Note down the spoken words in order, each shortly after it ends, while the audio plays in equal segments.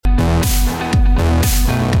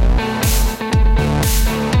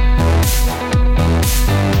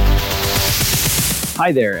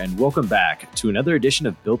Hi there, and welcome back to another edition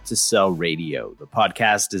of Built to Sell Radio, the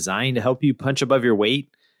podcast designed to help you punch above your weight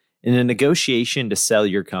in a negotiation to sell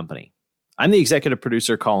your company. I'm the executive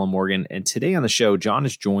producer, Colin Morgan, and today on the show, John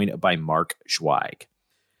is joined by Mark Zweig.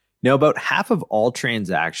 Now, about half of all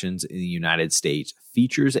transactions in the United States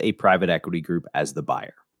features a private equity group as the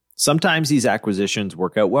buyer. Sometimes these acquisitions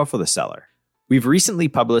work out well for the seller. We've recently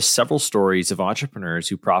published several stories of entrepreneurs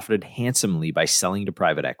who profited handsomely by selling to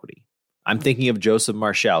private equity. I'm thinking of Joseph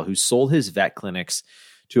Marshall, who sold his vet clinics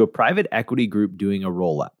to a private equity group doing a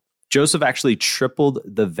roll-up. Joseph actually tripled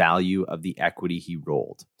the value of the equity he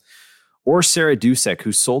rolled. Or Sarah Dusek,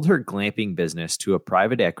 who sold her glamping business to a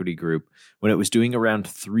private equity group when it was doing around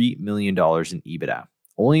 $3 million in EBITDA,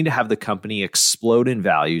 only to have the company explode in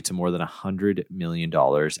value to more than $100 million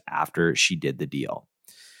after she did the deal.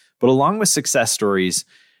 But along with success stories,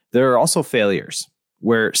 there are also failures,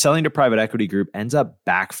 where selling to private equity group ends up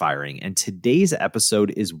backfiring, and today's episode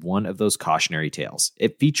is one of those cautionary tales.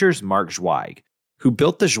 It features Mark Zweig, who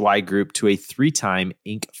built the Zweig Group to a 3-time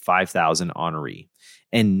Inc. 5000 honoree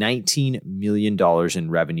and $19 million in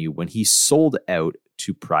revenue when he sold out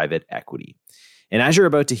to private equity. And as you're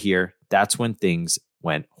about to hear, that's when things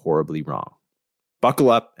went horribly wrong. Buckle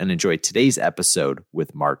up and enjoy today's episode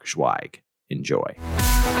with Mark Zweig. Enjoy.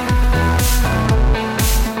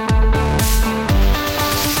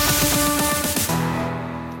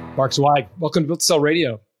 Mark Zweig, welcome to Built to Sell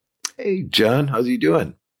Radio. Hey, John, how's you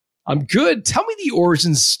doing? I'm good. Tell me the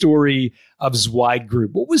origin story of Zweig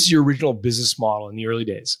Group. What was your original business model in the early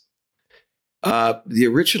days? The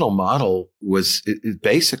original model was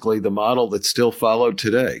basically the model that's still followed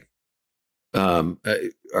today.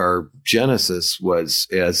 Our genesis was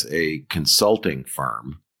as a consulting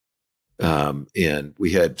firm, and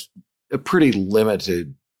we had a pretty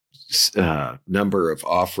limited number of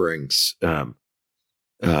offerings,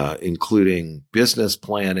 including business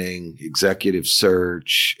planning, executive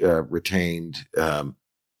search, retained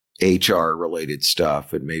HR-related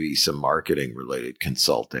stuff, and maybe some marketing-related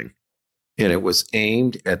consulting. And it was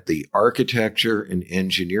aimed at the architecture and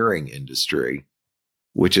engineering industry,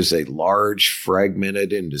 which is a large,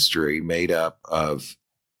 fragmented industry made up of,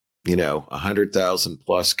 100,000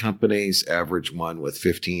 plus companies, average one with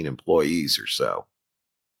 15 employees or so.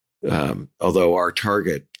 Although our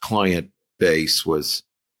target client base was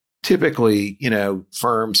typically,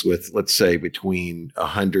 firms with, let's say, between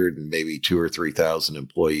 100 and maybe 2,000 or 3,000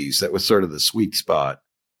 employees. That was sort of the sweet spot.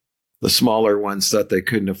 The smaller ones thought they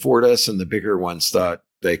couldn't afford us, and the bigger ones thought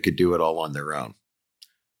they could do it all on their own.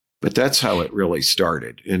 But that's how it really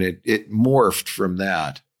started. And it morphed from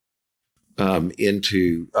that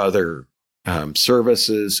into other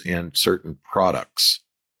services and certain products.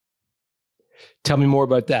 Tell me more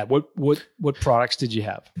about that. What products did you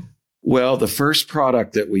have? Well, the first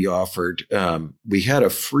product that we offered, we had a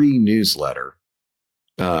free newsletter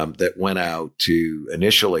that went out to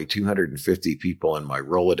initially 250 people in my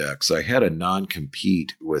Rolodex. I had a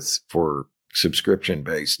non-compete for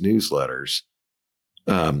subscription-based newsletters,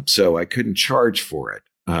 so I couldn't charge for it.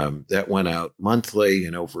 That went out monthly,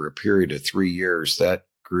 and over a period of 3 years, that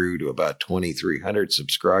grew to about 2,300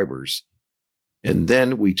 subscribers. And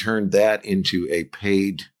then we turned that into a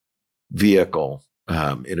paid vehicle.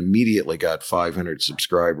 It immediately got 500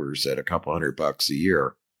 subscribers at a couple $100 a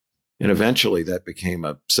year. And eventually that became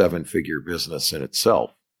a 7-figure business in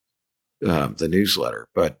itself, the newsletter.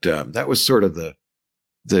 But that was sort of the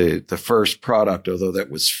first product, although that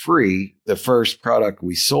was free. The first product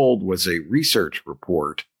we sold was a research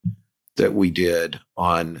report that we did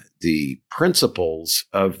on the principals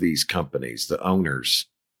of these companies, the owners.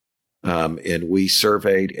 And we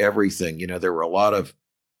surveyed everything. There were a lot of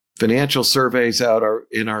financial surveys out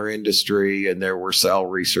in our industry, and there were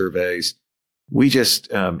salary surveys. We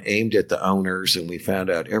just aimed at the owners, and we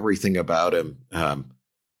found out everything about them,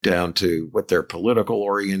 down to what their political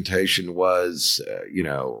orientation was,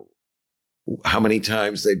 how many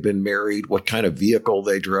times they'd been married, what kind of vehicle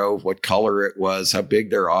they drove, what color it was, how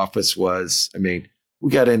big their office was. I mean,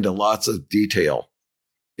 we got into lots of detail,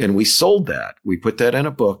 and we sold that. We put that in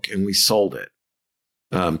a book, and we sold it.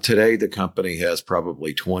 Today, the company has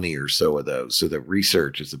probably 20 or so of those. So the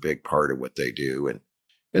research is a big part of what they do.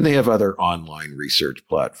 And they have other online research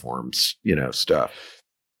platforms, stuff.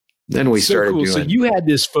 Then we started doing. So you had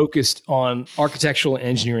this focused on architectural and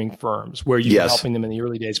engineering firms where you were helping them in the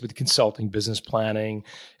early days with consulting, business planning,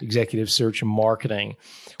 executive search, and marketing.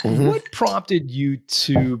 Mm-hmm. What prompted you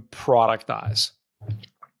to productize?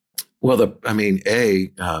 Well,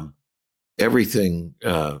 everything,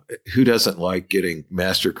 who doesn't like getting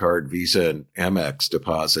MasterCard, Visa, and Amex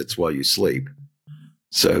deposits while you sleep?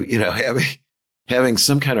 So, having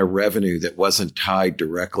some kind of revenue that wasn't tied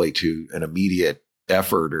directly to an immediate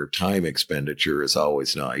effort or time expenditure is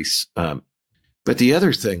always nice. But the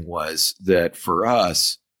other thing was that for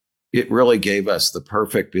us, it really gave us the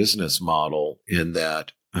perfect business model in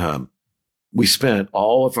that we spent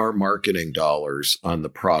all of our marketing dollars on the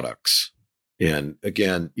products. And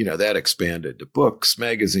again, that expanded to books,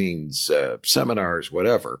 magazines, seminars,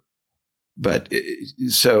 whatever. But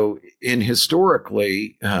so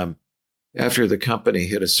historically, after the company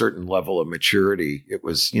hit a certain level of maturity, it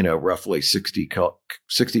was, roughly 60%,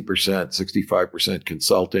 65%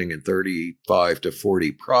 consulting and 35 to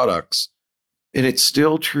 40 products. And it's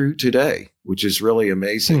still true today, which is really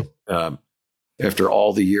amazing. After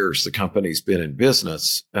all the years the company's been in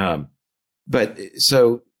business. But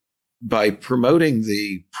so by promoting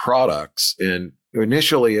the products, and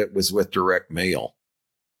initially it was with direct mail,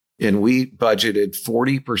 and we budgeted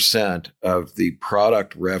 40% of the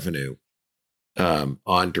product revenue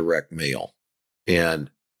on direct mail. And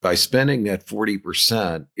by spending that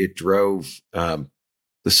 40%, it drove the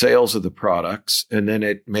sales of the products, and then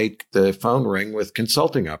it made the phone ring with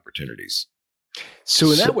consulting opportunities.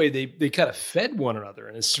 So in that way, they kind of fed one another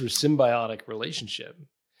in a sort of symbiotic relationship.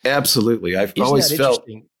 Absolutely. I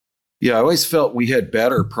always felt we had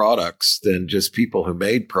better products than just people who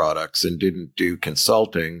made products and didn't do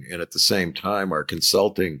consulting. And at the same time, our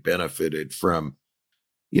consulting benefited from,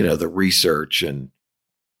 the research and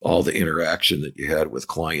all the interaction that you had with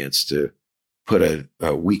clients to put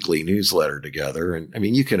a weekly newsletter together. And I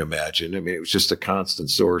mean, you can imagine, it was just a constant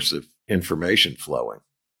source of information flowing.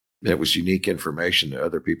 It was unique information that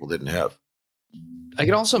other people didn't have. I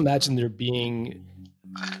can also imagine there being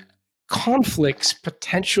conflicts,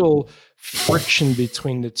 potential friction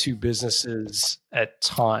between the two businesses at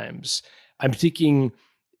times. I'm thinking,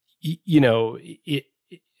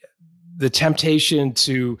 the temptation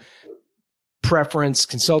to preference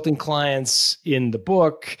consulting clients in the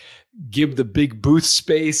book, give the big booth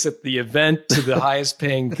space at the event to the highest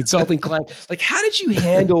paying consulting client. Like, how did you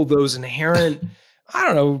handle those inherent,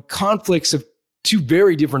 conflicts of two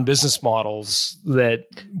very different business models that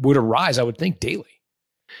would arise, I would think, daily?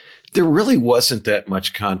 There really wasn't that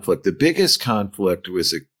much conflict. The biggest conflict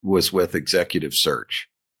was with executive search.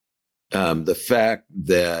 The fact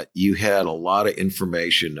that you had a lot of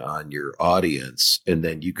information on your audience and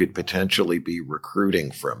then you could potentially be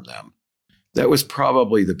recruiting from them. That was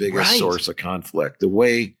probably the biggest source of conflict. The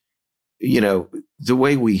way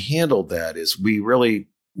we handled that is we really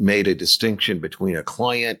made a distinction between a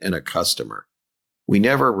client and a customer. We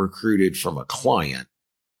never recruited from a client,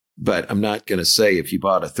 but I'm not going to say if you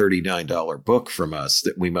bought a $39 book from us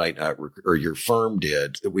that we might not, or your firm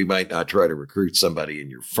did, that we might not try to recruit somebody in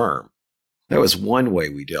your firm. That was one way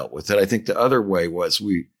we dealt with it. I think the other way was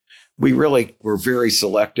we really were very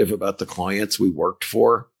selective about the clients we worked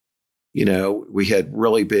for. We had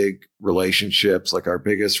really big relationships. Like our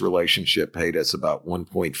biggest relationship paid us about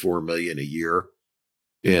 $1.4 million a year.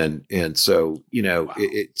 And so, wow.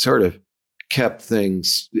 it sort of kept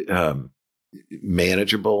things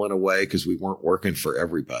manageable in a way because we weren't working for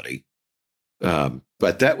everybody.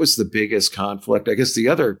 But that was the biggest conflict. I guess the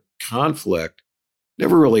other conflict,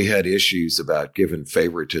 never really had issues about giving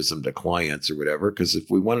favoritism to clients or whatever, because if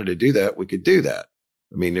we wanted to do that, we could do that.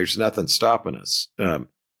 I mean, there's nothing stopping us.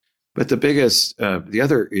 But the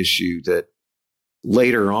other issue that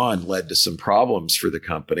later on led to some problems for the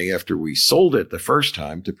company after we sold it the first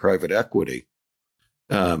time to private equity.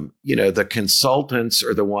 The consultants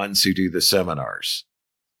are the ones who do the seminars.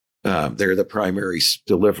 They're the primary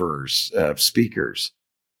deliverers, speakers.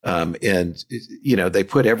 They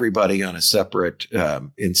put everybody on a separate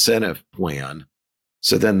incentive plan.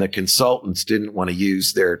 So then the consultants didn't want to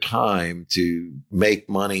use their time to make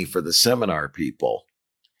money for the seminar people,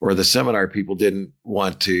 or the seminar people didn't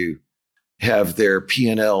want to have their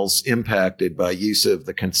P&Ls impacted by use of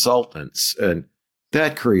the consultants. And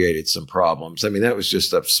that created some problems. I mean, that was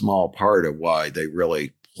just a small part of why they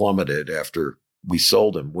really plummeted after we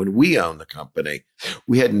sold them. When we owned the company,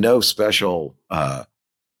 we had no special,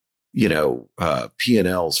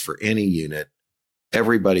 P&Ls for any unit.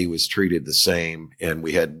 Everybody was treated the same. And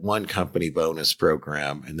we had one company bonus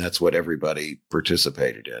program, and that's what everybody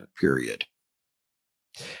participated in, period.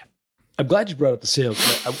 I'm glad you brought up the sales.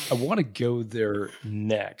 I want to go there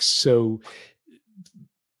next. So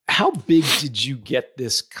how big did you get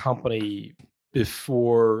this company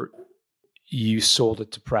before you sold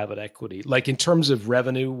it to private equity? Like in terms of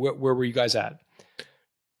revenue, where were you guys at?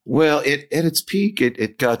 Well, at its peak,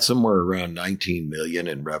 it got somewhere around 19 million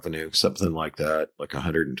in revenue, something like that, like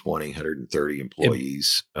 120, 130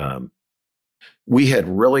 employees. We had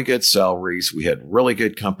really good salaries. We had really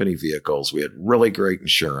good company vehicles. We had really great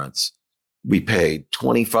insurance. We paid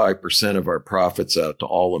 25% of our profits out to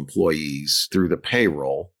all employees through the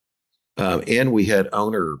payroll. And we had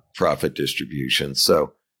owner profit distribution.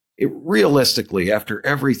 So realistically, after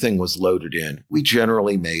everything was loaded in, we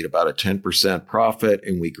generally made about a 10% profit,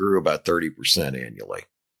 and we grew about 30% annually.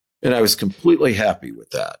 And I was completely happy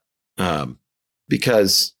with that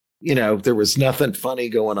because, there was nothing funny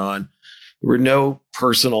going on. There were no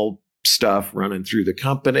personal stuff running through the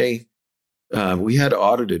company. We had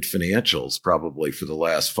audited financials probably for the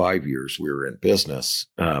last 5 years we were in business.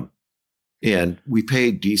 And we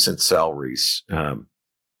paid decent salaries.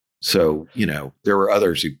 So, there were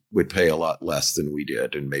others who would pay a lot less than we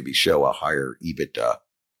did and maybe show a higher EBITDA.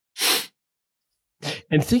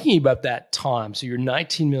 And thinking about that time, so you're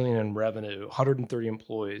 19 million in revenue, 130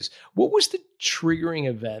 employees. What was the triggering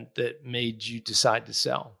event that made you decide to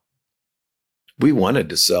sell? We wanted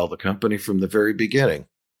to sell the company from the very beginning.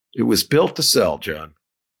 It was built to sell, John.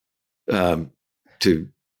 To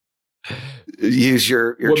use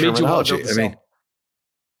your terminology.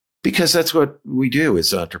 Because that's what we do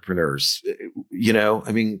as entrepreneurs.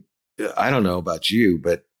 I don't know about you,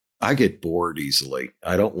 but I get bored easily.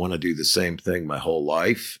 I don't want to do the same thing my whole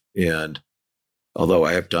life. And although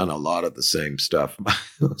I have done a lot of the same stuff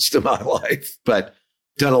most of my life, but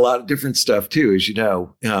done a lot of different stuff too, as you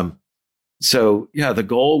know. So the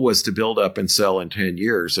goal was to build up and sell in 10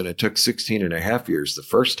 years. And it took 16 and a half years the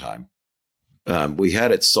first time. We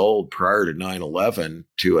had it sold prior to 9/11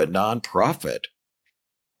 to a nonprofit.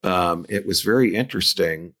 It was very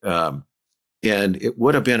interesting. And it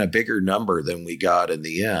would have been a bigger number than we got in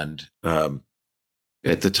the end.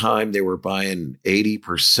 At the time, they were buying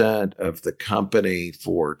 80% of the company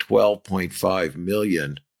for $12.5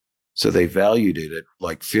 million. So they valued it at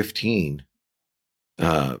like $15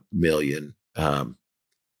 million.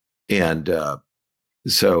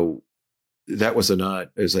 So that was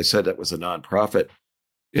as I said, that was a nonprofit.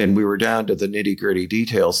 And we were down to the nitty gritty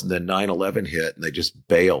details. And then 9/11 hit and they just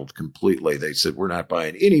bailed completely. They said, we're not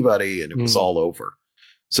buying anybody. And it was all over.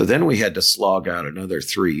 So then we had to slog out another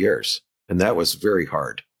 3 years. And that was very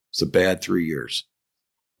hard. It's a bad 3 years.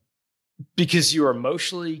 Because you were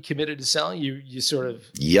emotionally committed to selling? You sort of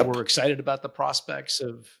were excited about the prospects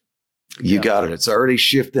of... You got it. It's already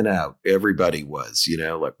shifting out. Everybody was,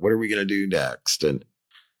 like, what are we going to do next? And,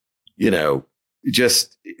 it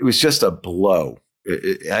was just a blow.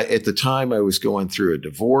 At the time, I was going through a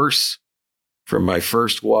divorce from my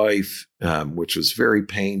first wife, which was very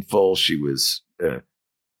painful. She was,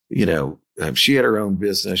 she had her own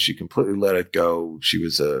business. She completely let it go. She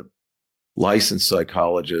was a licensed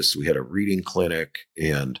psychologist. We had a reading clinic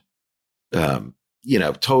and,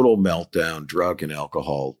 total meltdown, drug and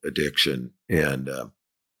alcohol addiction. And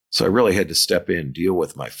so I really had to step in, deal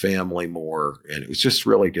with my family more. And it was just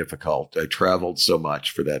really difficult. I traveled so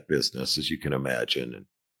much for that business, as you can imagine. And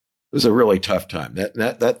it was a really tough time.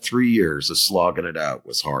 That 3 years of slogging it out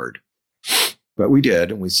was hard. But we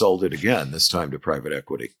did, and we sold it again, this time to private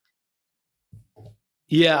equity.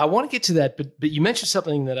 Yeah, I want to get to that. But you mentioned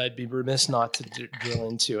something that I'd be remiss not to drill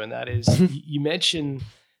into. And that is, you mentioned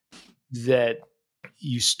that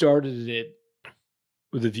you started it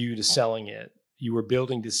with a view to selling it. You were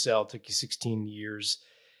building to sell, took you 16 years.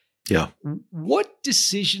 Yeah. What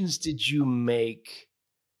decisions did you make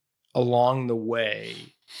along the way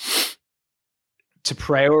to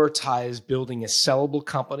prioritize building a sellable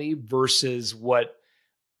company versus what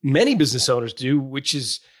many business owners do, which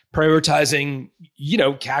is prioritizing,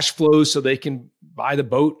 cash flows so they can buy the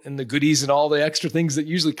boat and the goodies and all the extra things that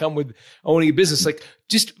usually come with owning a business? Like,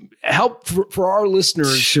 just help for our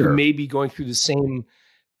listeners who may be going through the same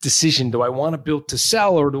decision. Do I want to build to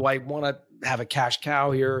sell, or do I want to have a cash cow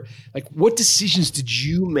here? Like, what decisions did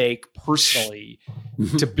you make personally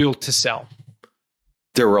to build to sell?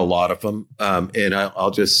 There were a lot of them. And I'll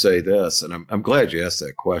just say this, and I'm glad you asked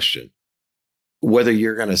that question. Whether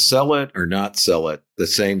you're going to sell it or not sell it, the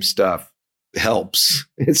same stuff helps.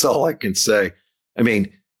 It's all I can say. I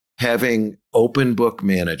mean, having open book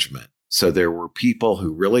management. So there were people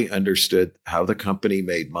who really understood how the company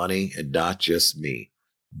made money and not just me.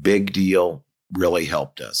 Big deal, really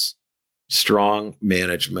helped us. Strong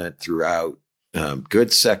management throughout,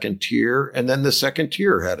 good second tier. And then the second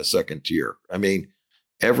tier had a second tier. I mean,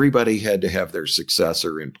 everybody had to have their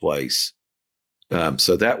successor in place.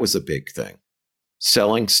 So that was a big thing.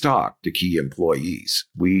 Selling stock to key employees.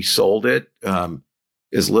 We sold it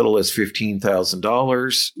as little as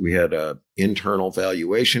 $15,000. We had an internal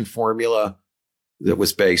valuation formula that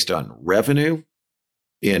was based on revenue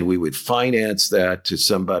And we would finance that to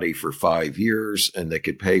somebody for 5 years, and they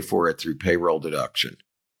could pay for it through payroll deduction.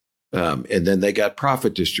 And then they got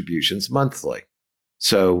profit distributions monthly.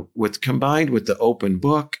 So combined with the open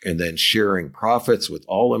book and then sharing profits with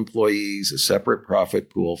all employees, a separate profit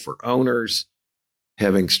pool for owners,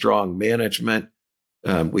 having strong management,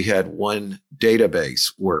 we had one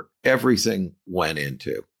database where everything went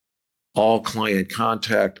into. All client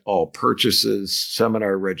contact, all purchases,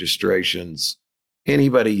 seminar registrations,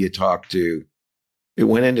 anybody you talk to, it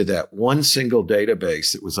went into that one single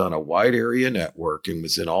database that was on a wide area network and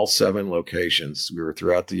was in all 7 locations. We were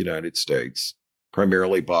throughout the United States,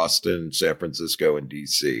 primarily Boston, San Francisco, and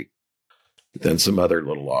DC, then some other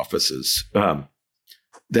little offices.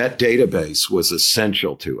 That database was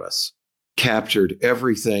essential to us, captured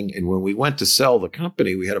everything. And when we went to sell the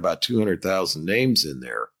company, we had about 200,000 names in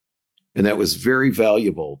there. And that was very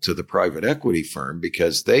valuable to the private equity firm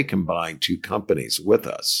because they combined 2 companies with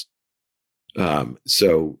us.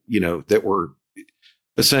 That were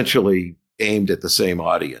essentially aimed at the same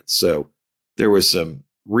audience. So there was some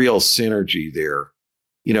real synergy there.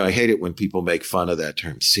 I hate it when people make fun of that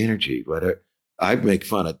term synergy, but I make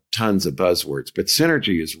fun of tons of buzzwords, but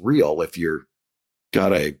synergy is real. If you're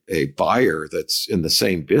got a buyer that's in the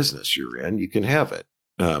same business you're in, you can have it.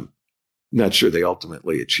 Not sure they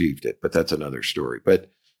ultimately achieved it, but that's another story. But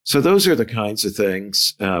so those are the kinds of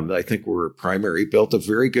things I think were primary. Built a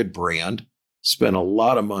very good brand, spent a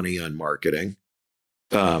lot of money on marketing.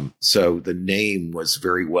 So the name was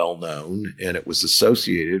very well known, and it was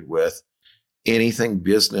associated with anything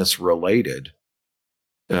business related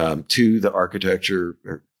to the architecture,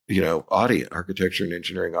 audience, architecture and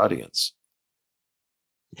engineering audience.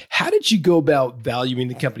 How did you go about valuing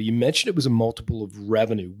the company? You mentioned it was a multiple of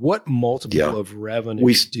revenue. What multiple of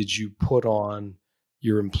revenue did you put on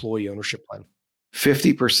your employee ownership plan?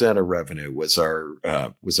 50% of revenue was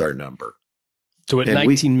our number. So at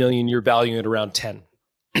 19 million, you're valuing it around 10.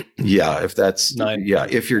 Yeah,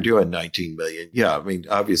 if you're doing 19 million. Yeah, I mean,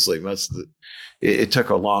 obviously it took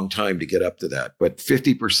a long time to get up to that, but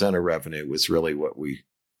 50% of revenue was really what we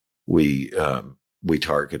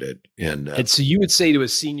targeted. And so you would say to a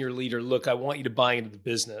senior leader, look, I want you to buy into the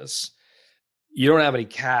business. You don't have any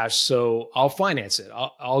cash, so I'll finance it.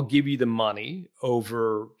 I'll give you the money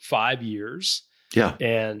over 5 years. Yeah.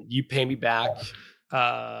 And you pay me back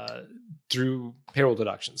through payroll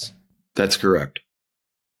deductions. That's correct.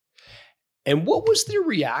 And what was their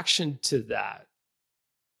reaction to that?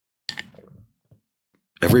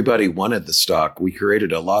 Everybody wanted the stock. We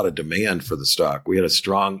created a lot of demand for the stock. We had a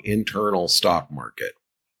strong internal stock market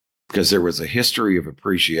because there was a history of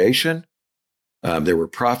appreciation. There were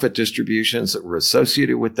profit distributions that were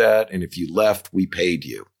associated with that. And if you left, we paid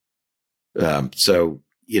you. It's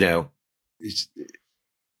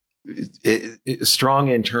a strong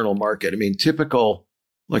internal market. I mean, typical,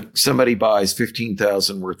 like somebody buys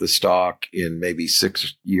 15,000 worth of stock in maybe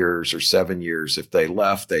 6 years or 7 years. If they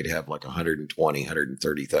left, they'd have like $120,000,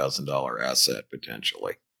 $130,000 asset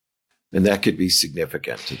potentially. And that could be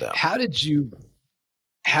significant to them. How did you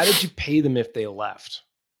pay them if they left?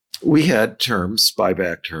 We had terms,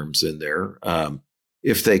 buyback terms in there.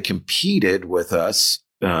 If they competed with us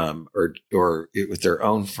or with their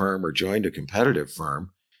own firm or joined a competitive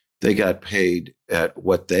firm, they got paid at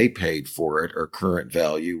what they paid for it or current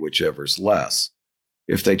value, whichever's less.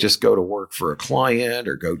 If they just go to work for a client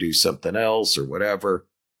or go do something else or whatever,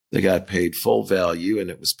 they got paid full value,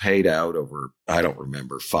 and it was paid out over, I don't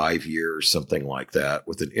remember, 5 years, something like that,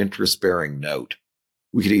 with an interest-bearing note.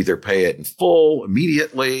 We could either pay it in full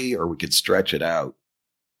immediately, or we could stretch it out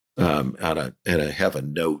and have a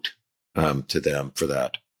note to them for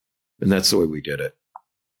that. And that's the way we did it.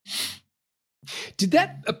 Did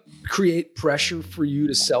that create pressure for you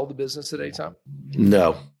to sell the business at any time?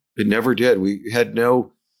 No, it never did. We had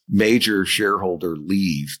no major shareholder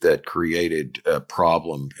leave that created a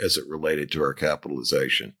problem as it related to our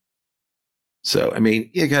capitalization. So, I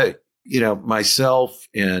mean, you got, myself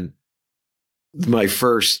and my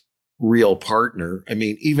first real partner. I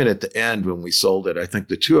mean, even at the end when we sold it, I think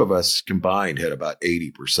the two of us combined had about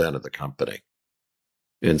 80% of the company.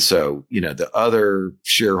 And so, the other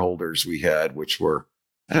shareholders we had, which were,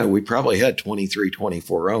 we probably had 23,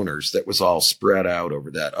 24 owners. That was all spread out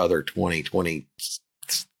over that other 20,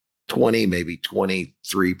 maybe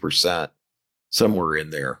 23%, somewhere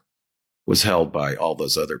in there, was held by all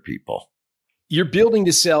those other people. You're building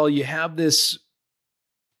to sell. You have this,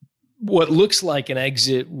 what looks like an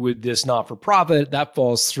exit with this not-for-profit that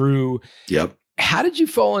falls through. Yep. How did you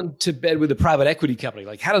fall into bed with a private equity company?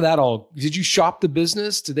 Like, how did that did you shop the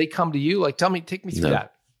business? Did they come to you? Like, take me through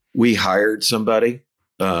that. We hired somebody.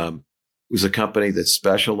 was a company that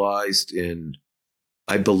specialized in,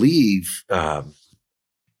 I believe, at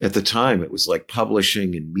the time, it was like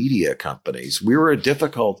publishing and media companies. We were a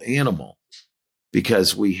difficult animal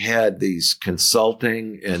because we had these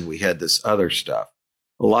consulting and we had this other stuff.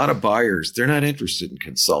 A lot of buyers, they're not interested in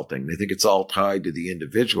consulting. They think it's all tied to the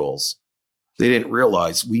individuals. They didn't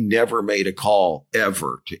realize we never made a call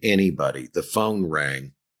ever to anybody. The phone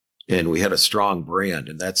rang and we had a strong brand,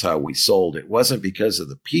 and that's how we sold. It wasn't because of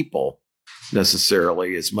the people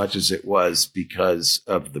necessarily as much as it was because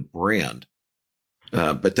of the brand.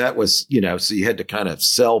 But that was, so you had to kind of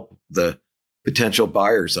sell the potential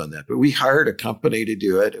buyers on that. But we hired a company to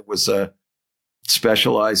do it. It was a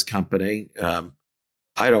specialized company.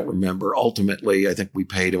 I don't remember. Ultimately, I think we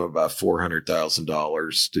paid them about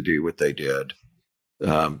 $400,000 to do what they did.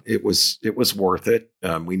 It was worth it.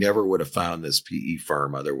 We never would have found this PE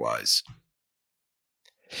firm otherwise.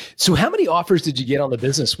 So how many offers did you get on the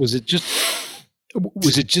business? Was it just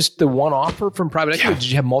the one offer from private equity? Yeah. Did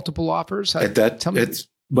you have multiple offers?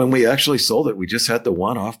 When we actually sold it, we just had the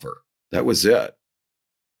one offer. That was it.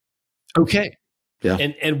 Okay. Yeah.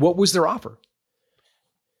 And what was their offer?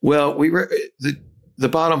 Well, the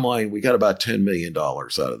bottom line, we got about $10 million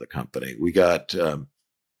out of the company. We got, I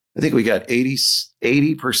think we got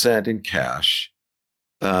 80% in cash.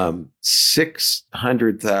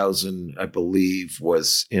 600,000, I believe,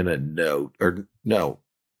 was in a note, or no.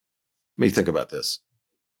 Let me think about this.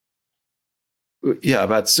 Yeah,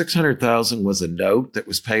 about 600,000 was a note that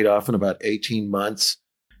was paid off in about 18 months.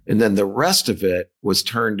 And then the rest of it was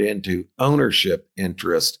turned into ownership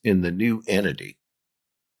interest in the new entity.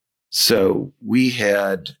 So we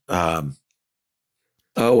had, I'd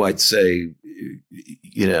say,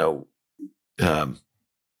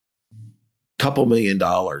 couple $1 million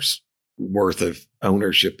worth of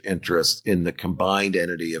ownership interest in the combined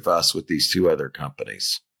entity of us with these two other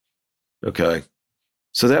companies. Okay.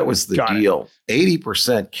 So that was the deal.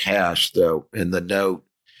 80% cash, though, in the note.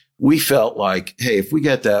 We felt like, hey, if we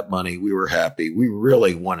get that money, we were happy. We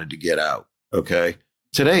really wanted to get out. Okay.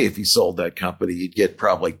 Today, if you sold that company, you'd get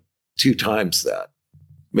probably 2 times that,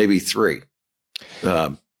 maybe 3,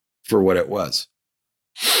 for what it was.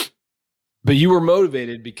 But you were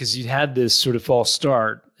motivated because you had this sort of false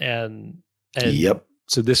start, and yep.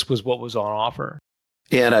 So this was what was on offer.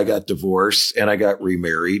 And I got divorced, and I got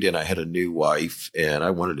remarried, and I had a new wife, and I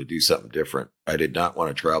wanted to do something different. I did not want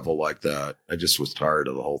to travel like that. I just was tired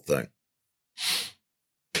of the whole thing.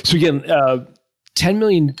 So again, $10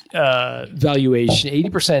 million valuation,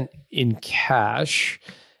 80% in cash.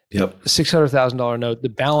 Yep. $600,000 note. The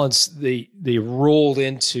balance they rolled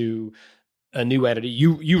into a new entity.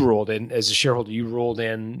 You rolled in as a shareholder. You rolled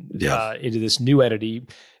in into this new entity,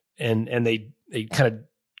 and they kind of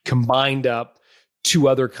combined up 2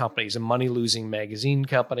 other companies, a money-losing magazine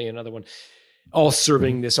company, another one, all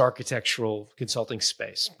serving this architectural consulting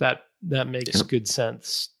space. That makes good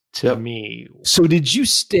sense to me. So did you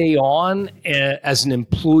stay on as an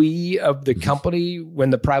employee of the company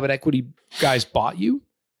when the private equity guys bought you?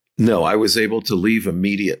 No, I was able to leave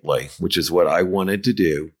immediately, which is what I wanted to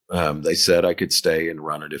do. They said I could stay and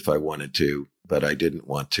run it if I wanted to, but I didn't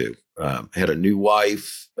want to. Had a new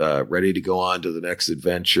wife, ready to go on to the next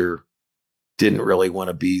adventure. Didn't really want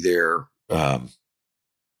to be there.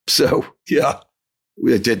 So yeah,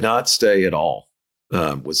 we did not stay at all.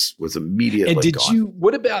 Was immediately and did gone. you?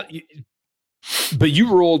 What about you? But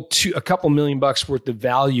you rolled a couple $1 million worth of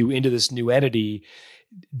value into this new entity.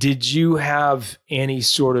 Did you have any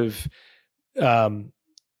sort of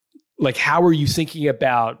how are you thinking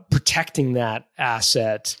about protecting that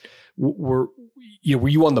asset? Were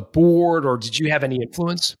you on the board, or did you have any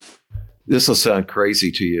influence? This will sound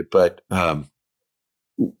crazy to you, but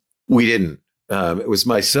we didn't. It was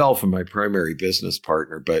myself and my primary business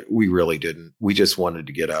partner, but we really didn't. We just wanted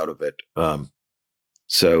to get out of it.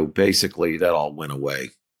 So basically, that all went away.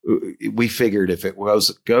 We figured if it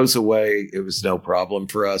goes away, it was no problem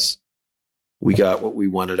for us. We got what we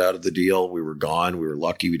wanted out of the deal. We were gone. We were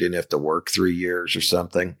lucky we didn't have to work 3 years or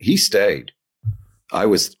something. He stayed. I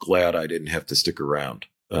was glad I didn't have to stick around,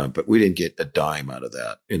 but we didn't get a dime out of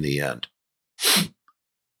that in the end.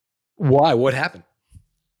 Why? What happened?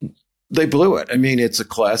 They blew it. I mean, it's a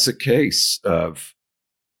classic case of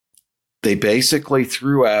they basically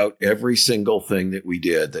threw out every single thing that we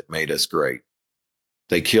did that made us great.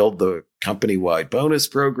 They killed the company-wide bonus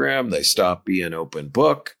program. They stopped being open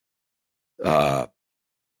book.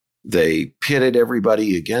 They pitted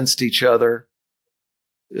everybody against each other.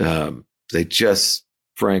 They just,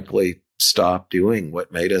 frankly, stopped doing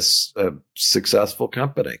what made us a successful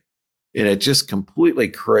company. And it just completely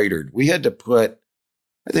cratered. We had to put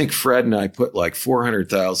I think Fred and I put like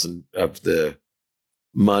 400,000 of the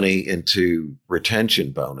money into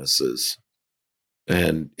retention bonuses.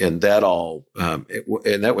 And that all,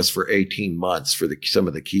 and that was for 18 months for some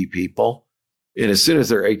of the key people. And as soon as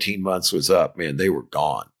their 18 months was up, man, they were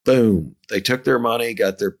gone. Boom. They took their money,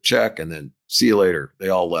 got their check, and then see you later. They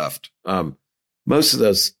all left. Most of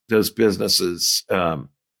those businesses,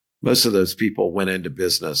 most of those people went into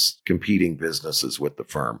business, competing businesses with the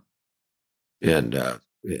firm. And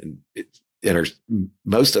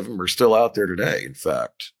most of them are still out there today, in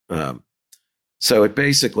fact. So it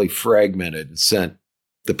basically fragmented and sent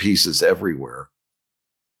the pieces everywhere.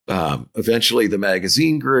 Eventually, the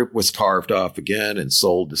magazine group was carved off again and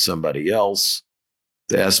sold to somebody else.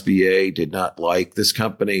 The SBA did not like this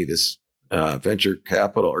company. This venture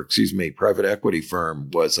capital, private equity firm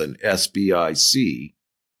was an SBIC,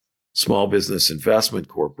 Small Business Investment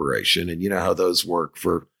Corporation. And you know how those work.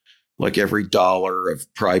 For like every dollar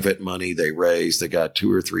of private money they raised, they got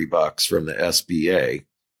 $2 or $3 from the SBA.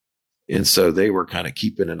 And so they were kind of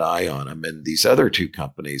keeping an eye on them. And these other two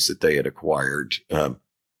companies that they had acquired,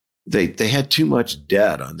 they had too much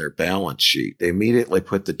debt on their balance sheet. They immediately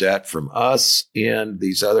put the debt from us and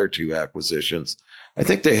these other two acquisitions. I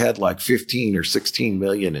think they had like 15 or 16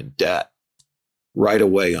 million in debt right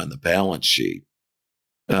away on the balance sheet.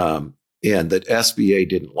 And the SBA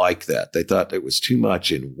didn't like that. They thought it was too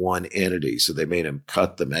much in one entity. So they made them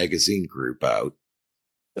cut the magazine group out.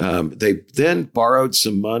 They then borrowed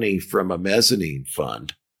some money from a mezzanine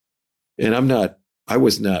fund. And I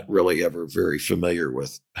was not really ever very familiar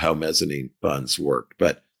with how mezzanine funds work,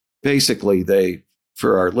 but basically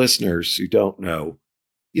for our listeners who don't know,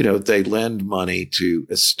 they lend money to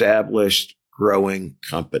established growing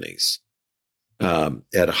companies,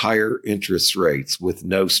 at higher interest rates with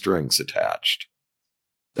no strings attached.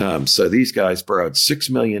 So these guys borrowed $6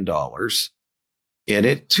 million. And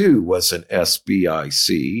it too was an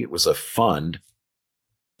SBIC. It was a fund.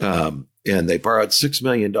 And they borrowed $6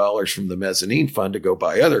 million from the mezzanine fund to go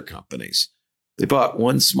buy other companies. They bought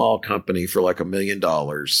one small company for like $1 million.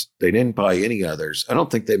 They didn't buy any others. I don't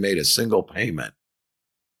think they made a single payment.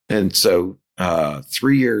 And so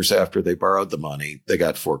 3 years after they borrowed the money, they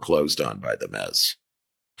got foreclosed on by the mezz.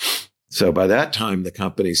 So by that time, the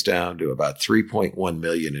company's down to about 3.1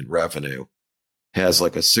 million in revenue, has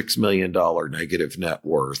like a $6 million negative net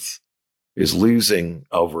worth, is losing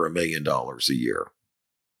over $1 million a year.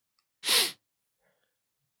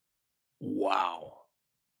 Wow.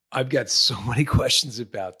 I've got so many questions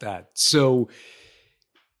about that. So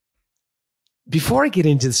before I get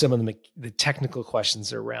into some of the technical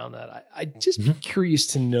questions around that, I'd just be curious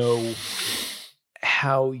to know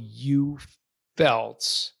how you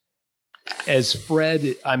felt as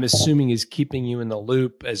Fred, I'm assuming, is keeping you in the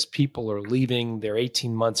loop as people are leaving, their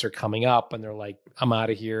 18 months are coming up and they're like, I'm out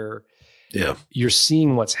of here. Yeah. You're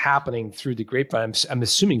seeing what's happening through the grapevine. I'm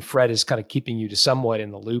assuming Fred is kind of keeping you somewhat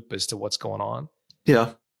in the loop as to what's going on.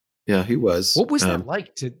 Yeah. Yeah, he was. What was that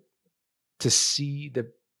like to see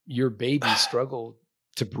your baby struggle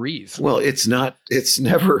to breathe? Well, it's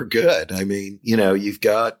never good. I mean, you've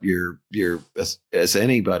got your as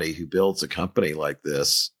anybody who builds a company like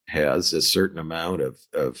this has a certain amount of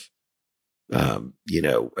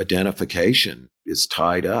identification is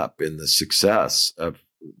tied up in the success of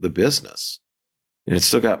the business, and it's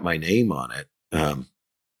still got my name on it.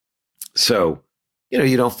 So,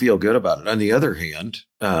 you don't feel good about it. On the other hand,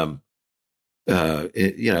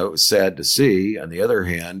 it was sad to see. On the other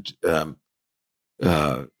hand, I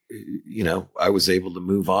was able to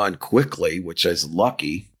move on quickly, which is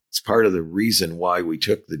lucky. It's part of the reason why we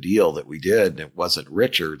took the deal that we did. And it wasn't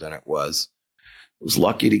richer than it was. I was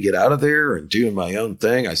lucky to get out of there and doing my own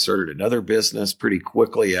thing. I started another business pretty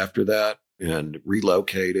quickly after that and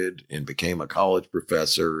relocated and became a college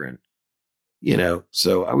professor. And,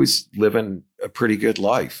 so I was living a pretty good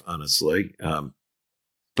life, honestly.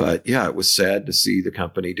 But yeah, it was sad to see the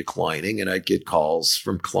company declining, and I'd get calls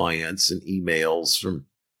from clients and emails from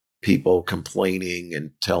people complaining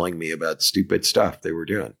and telling me about stupid stuff they were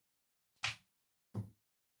doing.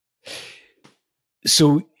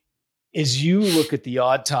 So as you look at the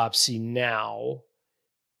autopsy now,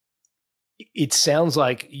 it sounds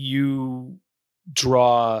like you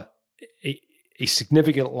draw a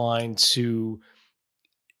significant line to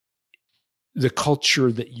the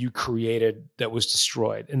culture that you created that was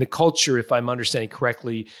destroyed. And the culture, if I'm understanding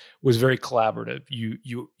correctly, was very collaborative.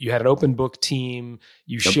 You had an open book team.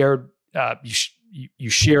 You shared you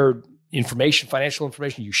shared information, financial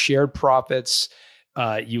information. You shared profits.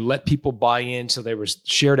 You let people buy in, so there was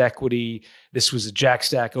shared equity. This was a Jack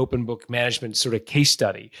Stack open book management sort of case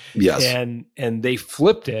study. Yes, and they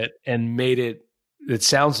flipped it and made it it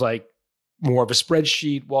sounds like more of a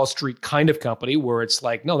spreadsheet, Wall Street kind of company where it's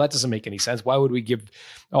like, no, that doesn't make any sense. Why would we give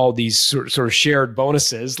all these sort of shared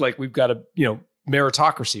bonuses? Like we've got to,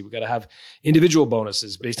 meritocracy. We've got to have individual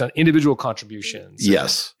bonuses based on individual contributions.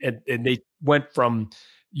 Yes. And they went from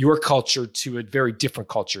your culture to a very different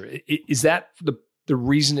culture. Is that the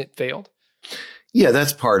reason it failed? Yeah,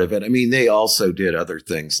 that's part of it. I mean, they also did other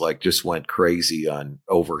things like just went crazy on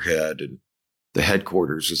overhead, and the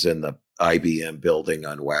headquarters was in the IBM building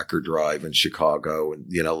on Wacker Drive in Chicago. And,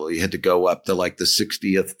 you had to go up to like the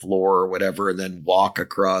 60th floor or whatever, and then walk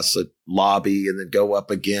across a lobby and then go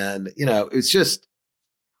up again. It's just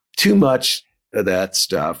too much of that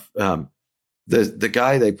stuff. The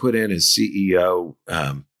guy they put in as CEO,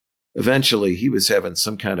 eventually he was having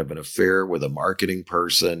some kind of an affair with a marketing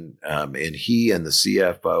person. And he and the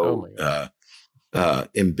CFO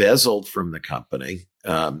embezzled from the company.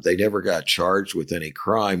 They never got charged with any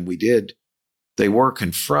crime. They were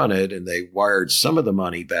confronted and they wired some of the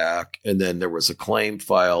money back. And then there was a claim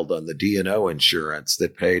filed on the D&O insurance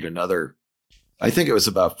that paid another, I think it was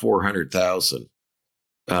about $400,000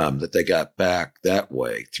 that they got back that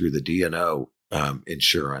way through the D&O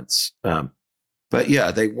insurance. But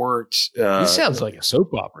yeah, they weren't. This sounds like a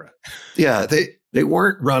soap opera. Yeah, they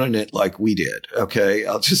weren't running it like we did. Okay,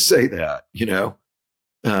 I'll just say that.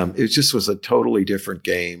 It just was a totally different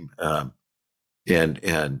game. And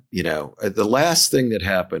the last thing that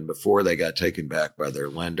happened before they got taken back by their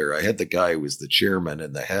lender, I had the guy who was the chairman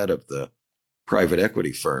and the head of the private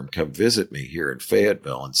equity firm come visit me here in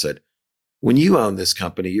Fayetteville and said, when you own this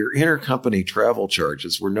company, your intercompany travel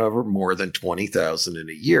charges were never more than $20,000 in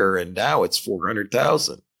a year, and now it's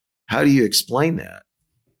 $400,000. How do you explain that?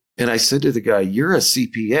 And I said to the guy, you're a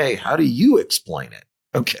CPA. How do you explain it?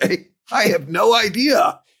 Okay. I have no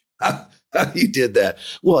idea how you did that.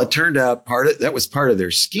 Well, it turned out that was part of their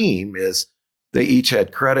scheme is they each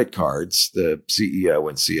had credit cards, the CEO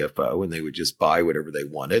and CFO, and they would just buy whatever they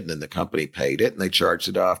wanted. And then the company paid it and they charged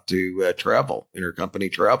it off to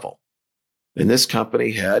intercompany travel. And this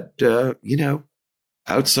company had,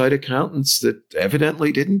 outside accountants that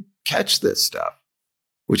evidently didn't catch this stuff,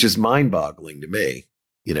 which is mind-boggling to me.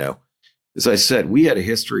 As I said, we had a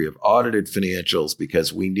history of audited financials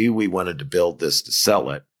because we knew we wanted to build this to sell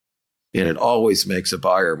it. And it always makes a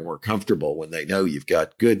buyer more comfortable when they know you've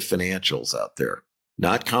got good financials out there,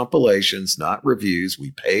 not compilations, not reviews.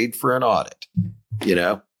 We paid for an audit,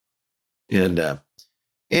 And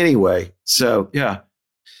anyway, so yeah.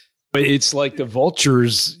 But it's like the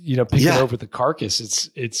vultures, picking over the carcass.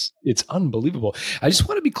 It's unbelievable. I just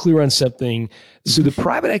want to be clear on something. So the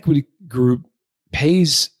private equity group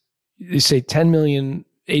pays, they say 10 million,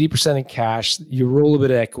 80% in cash. You roll a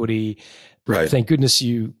bit of equity. Right. Thank goodness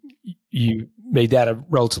you made that a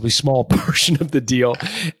relatively small portion of the deal.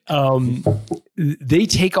 They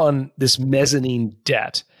take on this mezzanine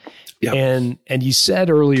debt. Yep. And you said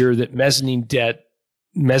earlier that mezzanine debt,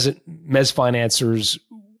 mezz financiers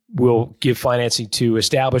will give financing to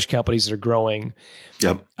established companies that are growing,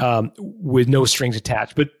 with no strings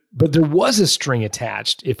attached. But there was a string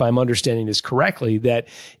attached, if I'm understanding this correctly, that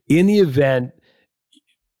in the event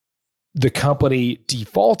the company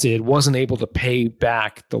defaulted, wasn't able to pay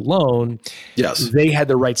back the loan, they had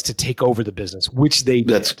the rights to take over the business, which they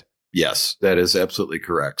did. Yes, that is absolutely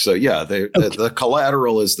correct. So yeah, the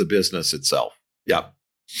collateral is the business itself. Yeah.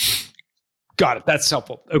 Got it. That's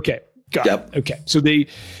helpful. Okay. Got it. Okay. So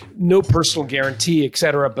no personal guarantee, et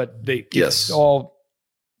cetera, but all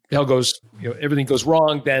hell goes, everything goes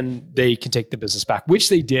wrong, then they can take the business back, which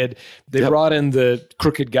they did. They brought in the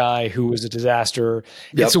crooked guy who was a disaster.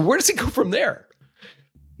 And so where does it go from there?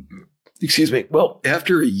 Excuse me. Well,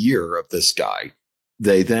 after a year of this guy,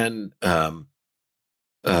 they then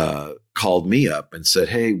called me up and said,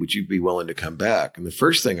 hey, would you be willing to come back? And the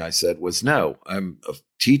first thing I said was, no, I'm a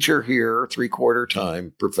teacher here, 3/4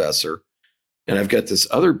 time professor. And I've got this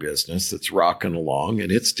other business that's rocking along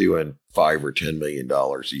and it's doing $5 or $10 million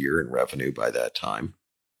a year in revenue by that time.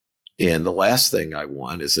 And the last thing I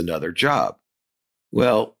want is another job.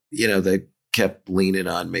 Well, they kept leaning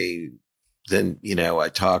on me. Then, I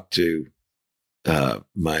talked to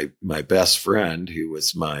my best friend who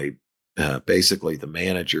was my basically the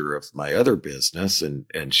manager of my other business. And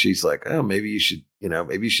she's like, oh, maybe you should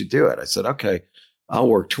do it. I said, okay, I'll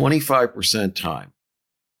work 25% time.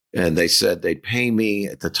 And they said they'd pay me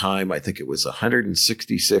at the time, I think it was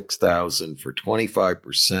 $166,000 for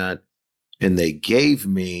 25%. And they gave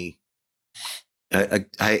me,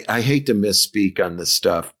 I hate to misspeak on this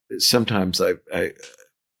stuff. Sometimes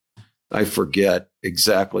I forget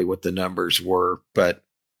exactly what the numbers were, but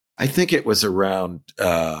I think it was around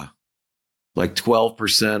like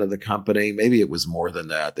 12% of the company. Maybe it was more than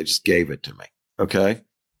that. They just gave it to me. Okay.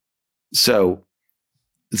 So,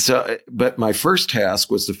 but my first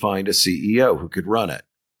task was to find a CEO who could run it.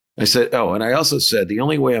 I said, and I also said, the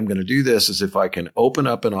only way I'm going to do this is if I can open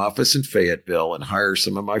up an office in Fayetteville and hire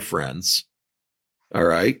some of my friends. All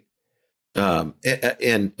right.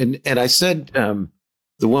 And I said,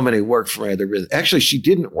 the woman who worked for my other business, actually, she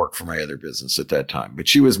didn't work for my other business at that time, but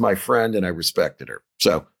she was my friend and I respected her.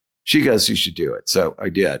 So she goes, you should do it. So I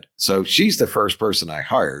did. So she's the first person I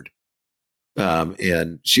hired.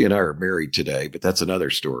 And she and I are married today, but that's another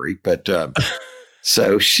story. But,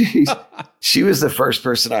 so she was the first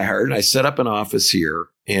person I hired, and I set up an office here,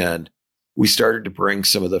 and we started to bring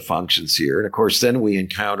some of the functions here. And of course, then we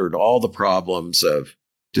encountered all the problems of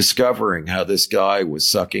discovering how this guy was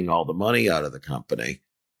sucking all the money out of the company.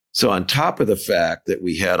 So on top of the fact that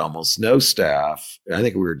we had almost no staff, I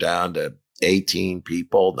think we were down to 18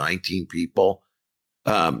 people, 19 people,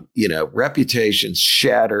 reputations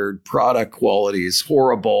shattered, product quality is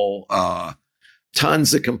horrible,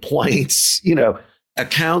 tons of complaints,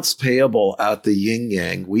 accounts payable out the yin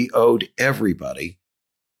yang. We owed everybody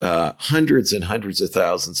hundreds and hundreds of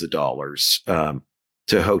thousands of dollars to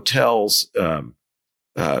hotels.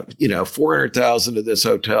 400,000 to this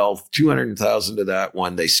hotel, 200,000 to that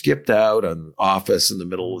one. They skipped out on office in the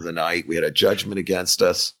middle of the night. We had a judgment against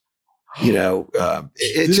us.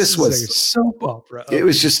 It just was like a soap opera. It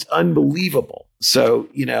was just unbelievable. So,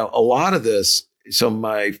 a lot of this. So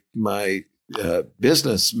my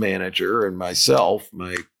business manager and myself,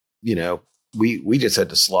 we just had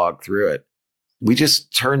to slog through it. We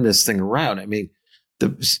just turned this thing around. I mean,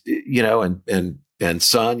 and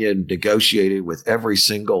Sonia negotiated with every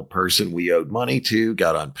single person we owed money to,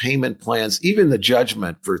 got on payment plans. Even the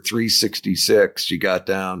judgment for 366, she got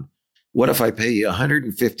down. What if I pay you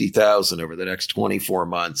 $150,000 over the next 24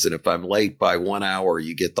 months? And if I'm late by 1 hour,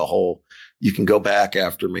 you get the whole, you can go back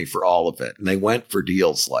after me for all of it. And they went for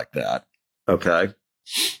deals like that. Okay.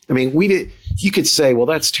 I mean, you could say, well,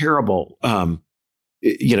 that's terrible.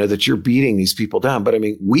 That you're beating these people down. But I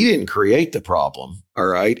mean, we didn't create the problem. All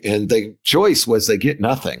right. And the choice was they get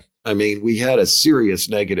nothing. I mean, we had a serious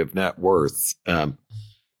negative net worth.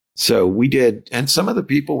 So we did. And some of the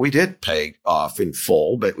people we did pay off in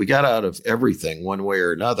full, but we got out of everything one way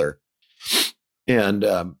or another. And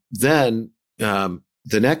then the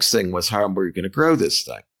next thing was, how are we going to grow this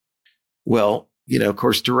thing? Well, of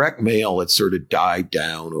course, direct mail had sort of died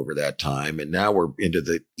down over that time. And now we're into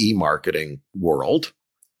the e-marketing world.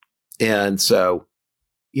 And so,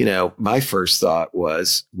 my first thought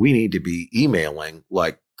was we need to be emailing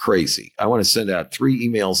like crazy. I want to send out 3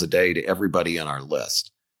 emails a day to everybody on our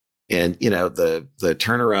list. And, the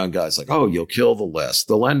turnaround guy's like, oh, you'll kill the list.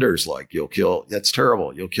 The lender's like, that's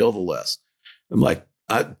terrible. You'll kill the list. I'm like,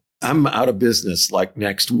 I'm out of business like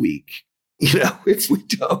next week, if we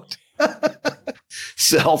don't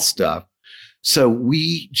sell stuff. So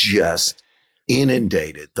we just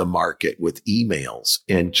inundated the market with emails.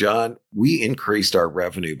 And John, we increased our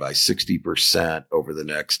revenue by 60% over the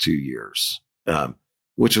next 2 years,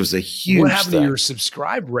 which was a huge What happened thing. to your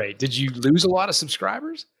subscribe rate? Did you lose a lot of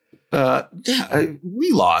subscribers?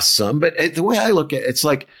 We lost some, but the way I look at it, it's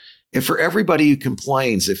like, if for everybody who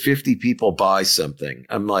complains, if 50 people buy something,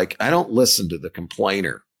 I'm like, I don't listen to the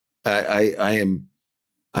complainer.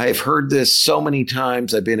 I have heard this so many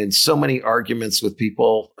times. I've been in so many arguments with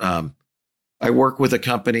people. I work with a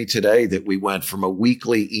company today that we went from a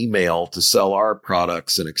weekly email to sell our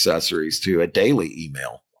products and accessories to a daily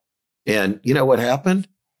email. And you know what happened?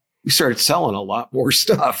 We started selling a lot more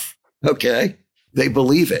stuff. Okay. They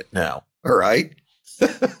believe it now. All right.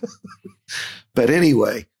 But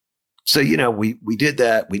anyway, so, we did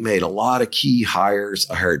that. We made a lot of key hires.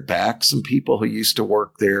 I hired back some people who used to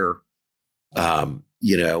work there.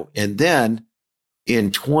 And then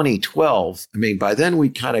in 2012, I mean, by then we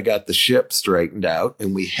kind of got the ship straightened out,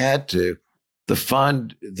 and we had to,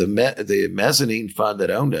 the mezzanine fund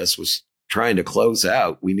that owned us was trying to close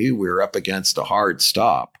out. We knew we were up against a hard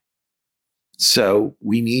stop. So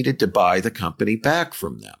we needed to buy the company back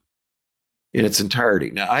from them in its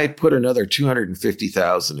entirety. Now, I had put another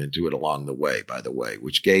 $250,000 into it along the way, by the way,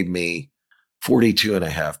 which gave me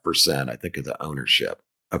 42.5%, I think, of the ownership.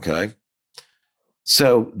 Okay.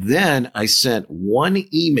 So then I sent one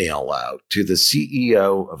email out to the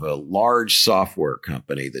CEO of a large software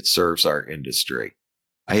company that serves our industry.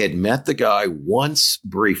 I had met the guy once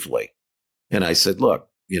briefly, and I said, look,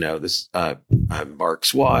 I'm Mark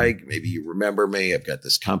Zweig. Maybe you remember me. I've got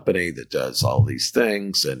this company that does all these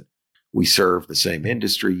things, and we serve the same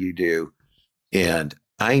industry you do. And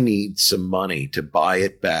I need some money to buy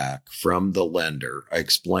it back from the lender. I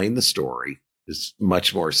explained the story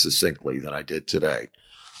much more succinctly than I did today.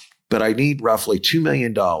 But I need roughly $2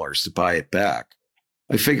 million to buy it back.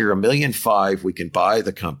 I figure $1.5 million, we can buy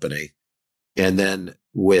the company, and then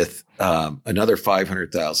with another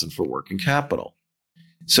 $500,000 for working capital.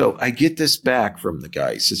 So I get this back from the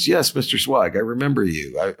guy. He says, yes, Mr. Zweig, I remember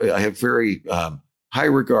you. I have very high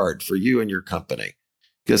regard for you and your company,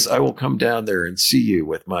 because I will come down there and see you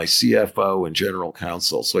with my CFO and general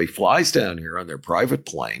counsel. So he flies down here on their private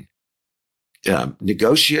plane,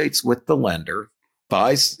 negotiates with the lender,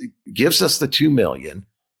 gives us the $2 million,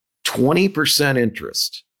 20%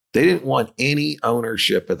 interest. They didn't want any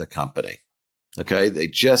ownership of the company. Okay.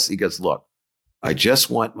 He goes, look, I just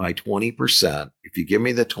want my 20%. If you give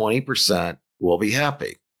me the 20%, we'll be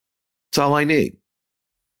happy. That's all I need.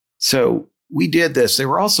 So we did this. They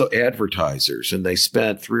were also advertisers, and they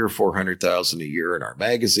spent $300,000 or $400,000 a year in our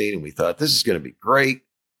magazine. And we thought, this is going to be great.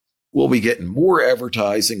 We'll be getting more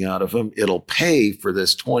advertising out of them. It'll pay for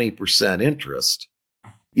this 20% interest,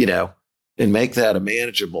 and make that a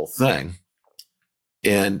manageable thing.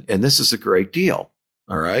 And this is a great deal.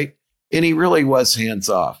 All right. And he really was hands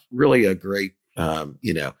off, really a great,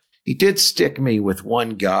 he did stick me with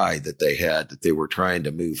one guy that they were trying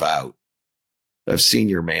to move out of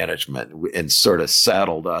senior management, and sort of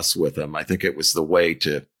saddled us with him. I think it was the way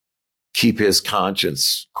to keep his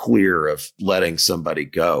conscience clear of letting somebody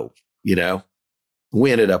go.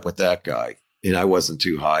 We ended up with that guy, and I wasn't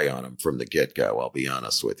too high on him from the get-go, I'll be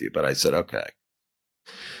honest with you, but I said, okay.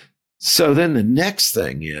 So then the next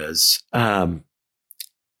thing is,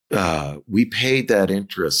 we paid that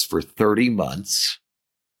interest for 30 months.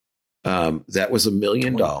 That was $1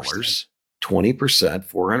 million, 20%,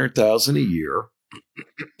 $400,000 a year.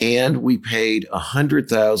 And we paid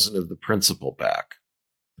 $100,000 of the principal back.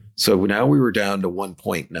 So now we were down to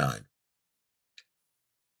 1.9.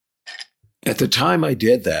 At the time I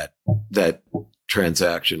did that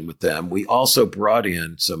transaction with them, we also brought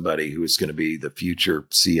in somebody who was going to be the future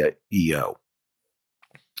CEO.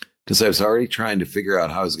 Because I was already trying to figure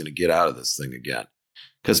out how I was going to get out of this thing again.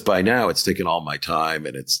 Because by now it's taken all my time,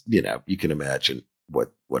 and it's, you can imagine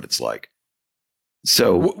what it's like.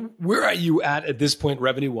 So where are you at this point,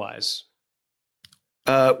 revenue wise?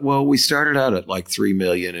 Well, we started out at like 3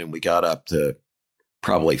 million, and we got up to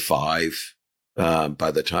probably 5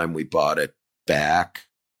 by the time we bought it back.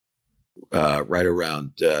 Right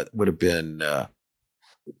around would have been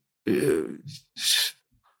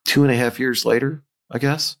 2.5 years later, I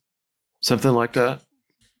guess. Something like that.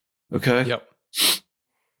 Okay. Yep.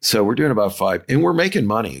 So we're doing about 5, and we're making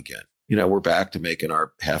money again. We're back to making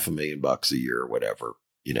our $500,000 a year or whatever.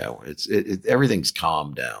 Everything's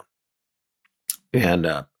calmed down,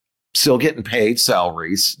 and still getting paid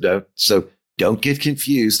salaries. So don't get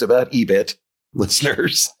confused about EBIT,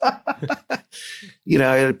 listeners. I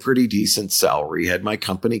had a pretty decent salary, had my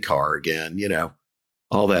company car again,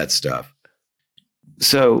 all that stuff.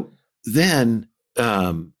 So then,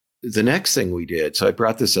 the next thing we did, so I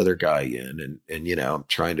brought this other guy in, and I'm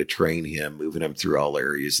trying to train him, moving him through all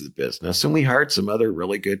areas of the business. And we hired some other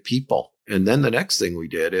really good people. And then the next thing we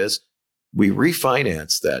did is we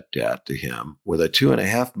refinanced that debt to him with a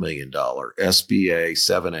 $2.5 million SBA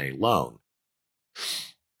 7A loan,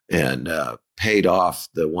 and paid off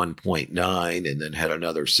the 1.9, and then had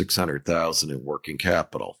another 600,000 in working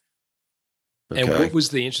capital. Okay. And what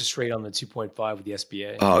was the interest rate on the 2.5 with the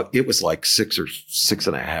SBA? It was like 6 or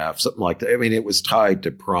 6.5, something like that. I mean, it was tied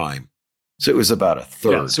to prime. So it was about a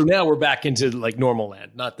third. Yeah, so now we're back into like normal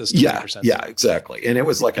land, not this 20%. Yeah, exactly. And it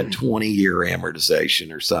was like a 20-year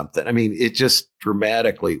amortization or something. I mean, it just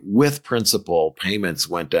dramatically, with principal, payments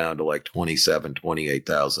went down to like $27,000,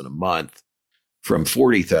 $28,000 a month, from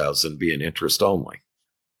 $40,000 being interest only,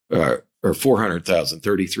 or $400,000,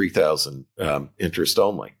 $33,000 interest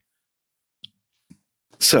only.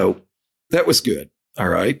 So that was good. All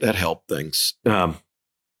right. That helped things.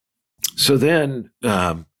 So then,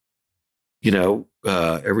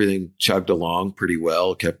 everything chugged along pretty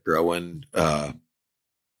well, kept growing. And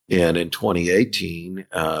in 2018,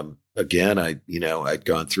 again, I'd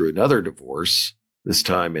gone through another divorce, this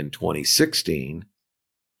time in 2016,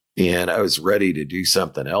 and I was ready to do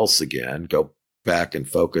something else again, go back and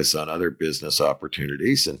focus on other business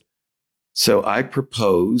opportunities. And so I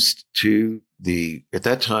proposed to at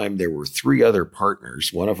that time, there were 3 other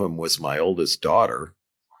partners. One of them was my oldest daughter,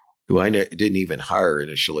 who I didn't even hire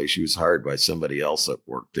initially. She was hired by somebody else that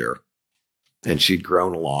worked there. And she'd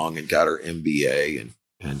grown along and got her MBA,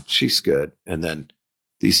 and she's good. And then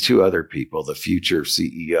these 2 other people, the future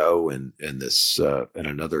CEO and this and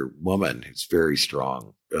another woman who's very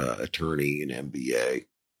strong, attorney and MBA.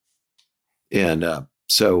 And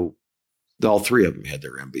so all three of them had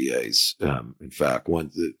their MBAs. In fact,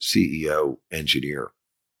 one, the CEO engineer.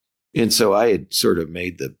 And so I had sort of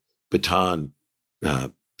made the baton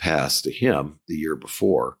pass to him the year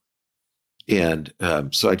before. And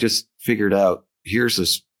so I just figured out, here's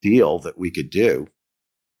this deal that we could do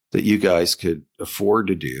that you guys could afford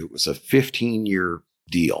to do. It was a 15-year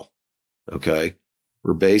deal. Okay.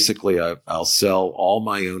 Where basically I'll sell all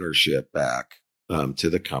my ownership back to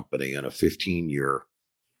the company on a 15-year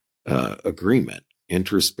agreement,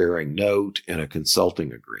 interest-bearing note, and a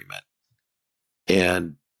consulting agreement.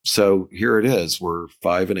 And so here it is. We're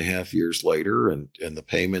 5.5 years later, and the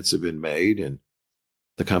payments have been made, and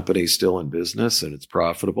the company's still in business, and it's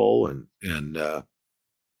profitable. And I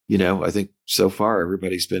think so far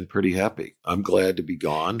everybody's been pretty happy. I'm glad to be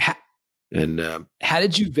gone. How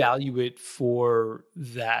did you value it for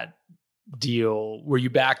that deal? Were you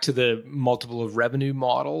back to the multiple of revenue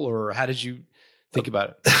model, or how did you think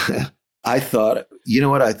about it? I thought,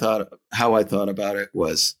 how I thought about it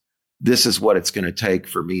was, this is what it's going to take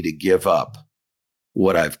for me to give up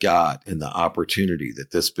what I've got and the opportunity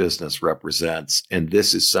that this business represents. And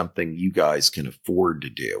this is something you guys can afford to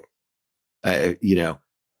do. I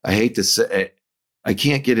hate to say, I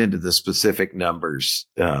can't get into the specific numbers,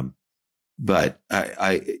 but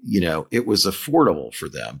it was affordable for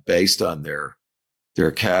them based on their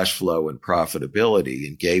cash flow and profitability,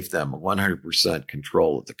 and gave them 100%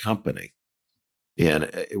 control of the company. And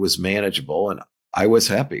it was manageable, and I was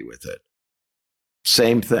happy with it.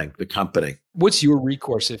 Same thing, the company. What's your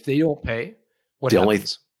recourse if they don't pay? What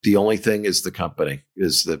happens? The only thing is the company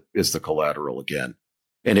is the collateral again.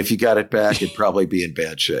 And if you got it back, it'd probably be in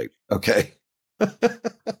bad shape. Okay.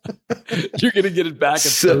 You're going to get it back a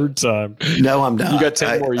third time. No, I'm not. You got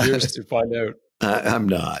 10 more years to find out. I'm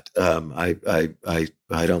not. I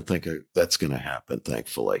don't think that's going to happen.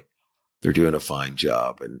 Thankfully, they're doing a fine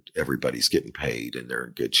job, and everybody's getting paid, and they're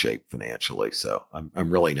in good shape financially. So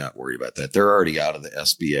I'm really not worried about that. They're already out of the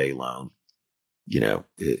SBA loan.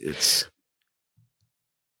 It's.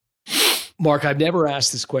 Mark, I've never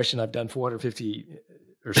asked this question. I've done 450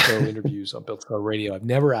 or so interviews on Built to Sell Radio. I've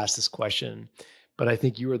never asked this question, but I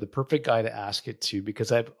think you are the perfect guy to ask it to,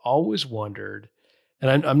 because I've always wondered,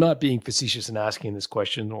 and I'm not being facetious in asking this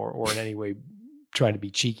question or in any way trying to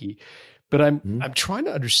be cheeky, but I'm trying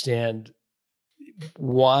to understand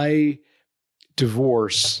why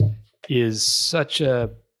divorce is such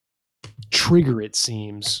a trigger, it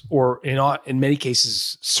seems, or in many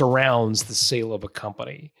cases surrounds the sale of a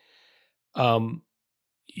company.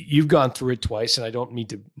 You've gone through it twice, and I don't mean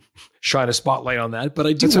to shine a spotlight on that, but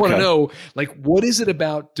I do want to know, what is it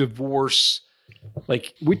about divorce?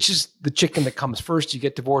 Which is the chicken that comes first? You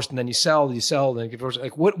get divorced and then you sell, then you get divorced.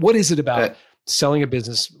 What is it about selling a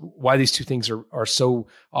business? Why these two things are so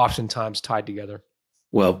oftentimes tied together?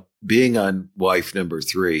 Well, being on wife number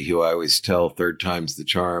 3, who I always tell third time's the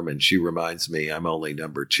charm, and she reminds me I'm only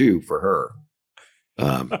number 2 for her.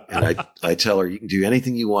 And I tell her, you can do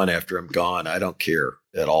anything you want after I'm gone. I don't care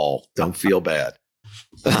at all. Don't feel bad.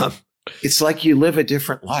 It's like you live a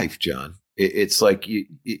different life, John. It's like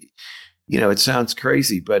it sounds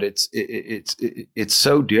crazy, but it's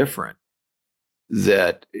so different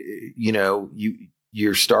that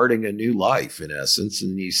you're starting a new life in essence,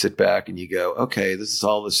 and you sit back and you go, okay, this is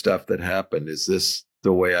all the stuff that happened. Is this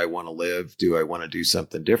the way I want to live? Do I want to do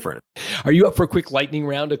something different? Are you up for a quick lightning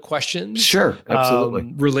round of questions? Sure,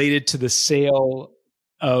 absolutely. Related to the sale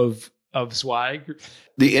of Zweig?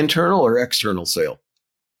 The internal or external sale?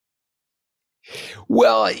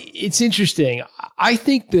 Well, it's interesting. I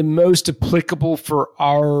think the most applicable for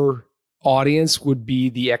our audience would be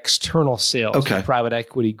the external sales of the private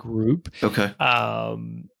equity group. Okay.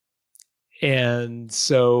 And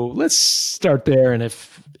so let's start there. And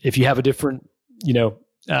if you have a different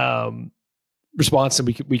response, and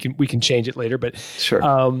we can change it later. But sure.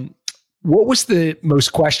 What was the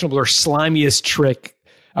most questionable or slimiest trick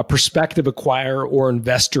a prospective acquirer or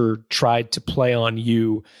investor tried to play on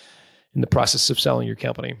you in the process of selling your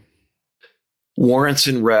company? Warrants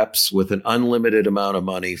and reps with an unlimited amount of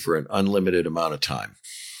money for an unlimited amount of time.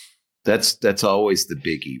 That's always the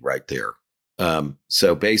biggie right there.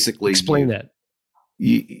 So basically, explain that.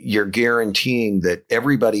 You're guaranteeing that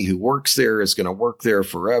everybody who works there is going to work there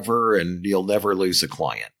forever, and you'll never lose a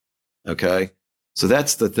client. Okay. So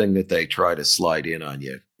that's the thing that they try to slide in on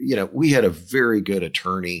you. We had a very good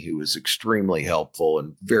attorney who was extremely helpful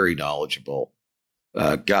and very knowledgeable.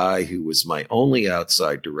 A guy who was my only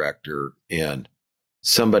outside director and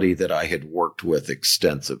somebody that I had worked with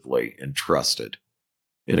extensively and trusted.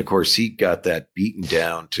 And of course, he got that beaten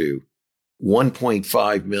down to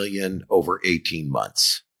 1.5 million over 18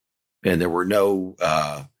 months. And there were no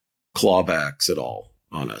clawbacks at all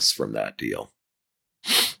on us from that deal.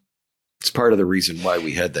 It's part of the reason why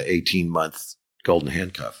we had the 18-month golden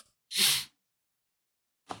handcuff.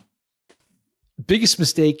 Biggest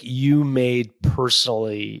mistake you made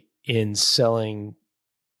personally in selling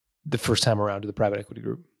the first time around to the private equity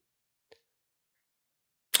group?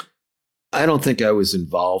 I don't think I was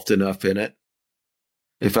involved enough in it.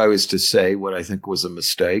 If I was to say what I think was a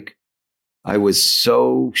mistake, I was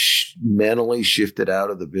so mentally shifted out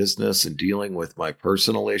of the business and dealing with my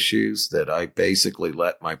personal issues that I basically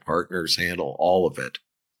let my partners handle all of it.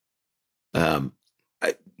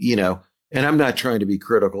 And I'm not trying to be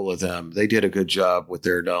critical of them. They did a good job with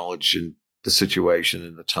their knowledge and the situation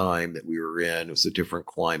and the time that we were in. It was a different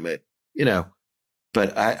climate,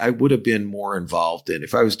 but I would have been more involved in.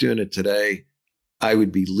 If I was doing it today, I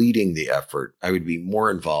would be leading the effort. I would be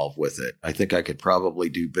more involved with it. I think I could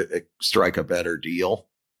probably strike a better deal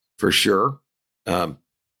for sure.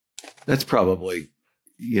 That's probably,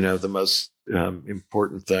 the most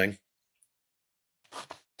important thing.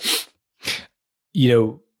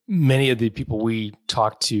 Many of the people we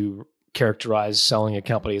talked to characterize selling a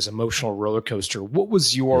company as emotional roller coaster. What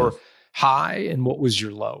was your high and what was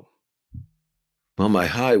your low? Well, my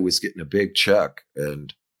high was getting a big check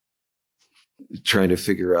and trying to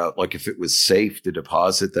figure out if it was safe to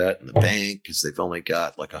deposit that in the bank because they've only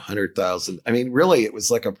got $100,000. I mean, really, it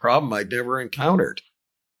was a problem I'd never encountered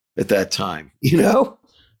at that time,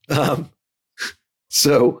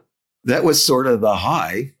 So that was sort of the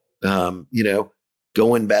high,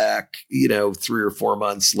 going back, 3 or 4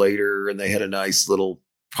 months later, and they had a nice little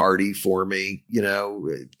party for me.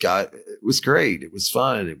 It was great. It was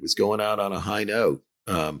fun. It was going out on a high note.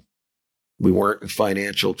 We weren't in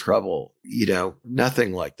financial trouble,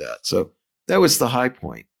 nothing like that. So that was the high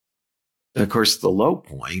point. And of course, the low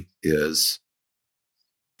point is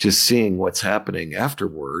just seeing what's happening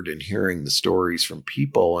afterward and hearing the stories from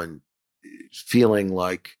people and feeling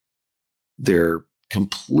like they're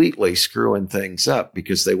completely screwing things up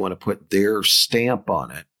because they want to put their stamp on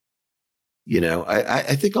it.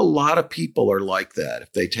 I think a lot of people are like that.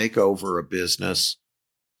 If they take over a business,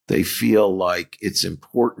 they feel like it's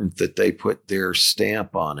important that they put their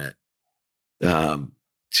stamp on it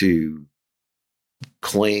to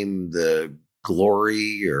claim the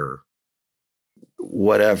glory or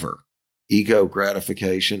whatever, ego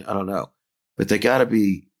gratification. I don't know, but they got to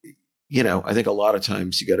be, I think a lot of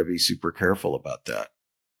times you got to be super careful about that.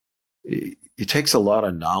 It takes a lot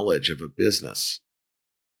of knowledge of a business.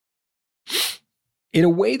 In a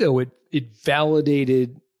way, though, it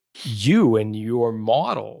validated you and your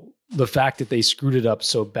model, the fact that they screwed it up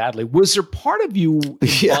so badly. Was there part of you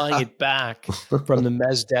buying it back from the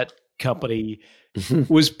mezz debt company?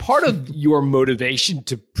 Was part of your motivation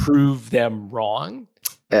to prove them wrong?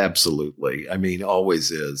 Absolutely. I mean,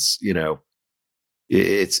 always is,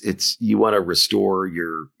 it's you want to restore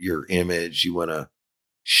your image. You want to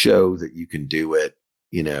show that you can do it.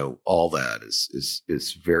 All that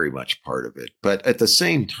is very much part of it. But at the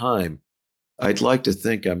same time, I'd like to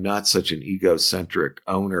think I'm not such an egocentric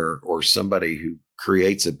owner or somebody who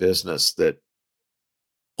creates a business that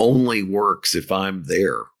only works if I'm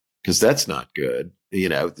there, because that's not good.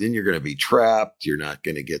 Then you're going to be trapped. You're not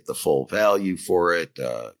going to get the full value for it.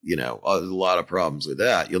 A lot of problems with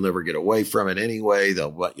that. You'll never get away from it anyway.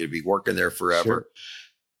 They'll want you to be working there forever.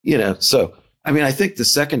 Sure. So, I mean, I think the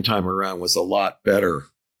second time around was a lot better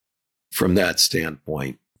from that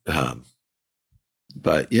standpoint.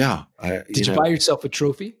 But yeah. Did you buy yourself a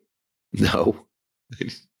trophy? No, I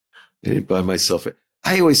didn't buy myself it.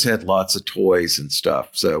 I always had lots of toys and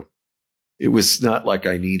stuff. So it was not like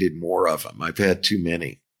I needed more of them. I've had too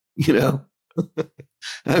many, I'm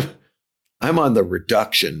on the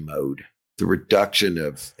reduction mode, the reduction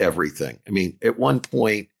of everything. I mean, at one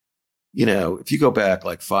point, if you go back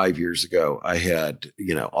 5 years ago, I had,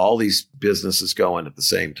 all these businesses going at the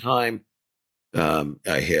same time.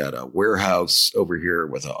 I had a warehouse over here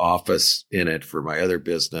with an office in it for my other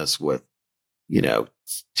business with,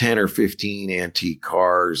 10 or 15 antique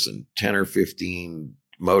cars and 10 or 15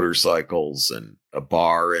 motorcycles and a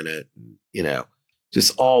bar in it. And,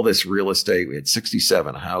 just all this real estate. We had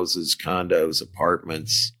 67 houses, condos,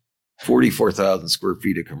 apartments, 44,000 square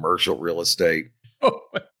feet of commercial real estate. Oh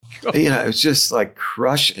my God. It was just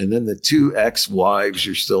crush. And then the 2 ex-wives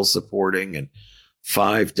you're still supporting and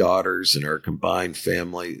 5 daughters in our combined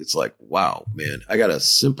family. It's wow, man, I got to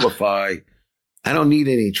simplify. I don't need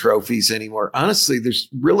any trophies anymore. Honestly,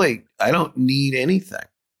 I don't need anything.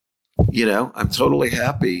 I'm totally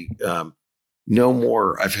happy. No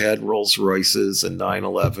more. I've had Rolls Royces and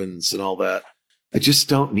 911s and all that. I just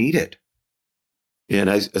don't need it. and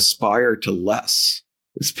I aspire to less.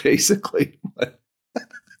 It's basically what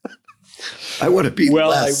I want to be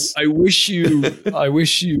less. I wish you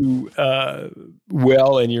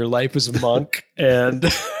well in your life as a monk. And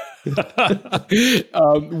where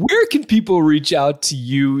can people reach out to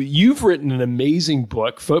you? You've written an amazing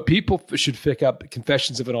book. People should pick up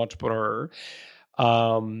Confessions of an Entrepreneur.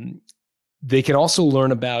 They can also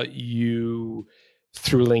learn about you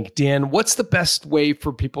through LinkedIn. What's the best way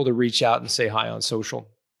for people to reach out and say hi on social?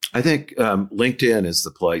 I think LinkedIn is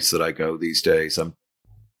the place that I go these days.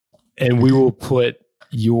 And we will put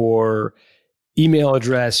your email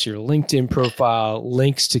address, your LinkedIn profile,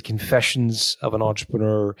 links to Confessions of an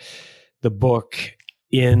Entrepreneur, the book,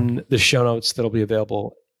 in the show notes that'll be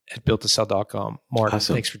available at builttosell.com. Mark,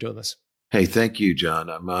 awesome. Thanks for doing this. Hey, thank you, John.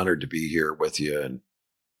 I'm honored to be here with you. And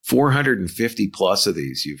 450 plus of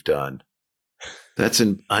these you've done. That's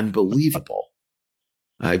unbelievable.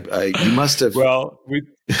 You must have. Well,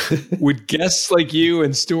 with guests like you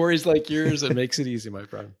and stories like yours, it makes it easy, my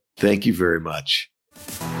friend. Thank you very much.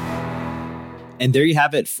 And there you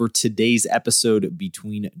have it for today's episode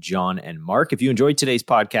between John and Mark. If you enjoyed today's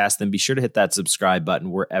podcast, then be sure to hit that subscribe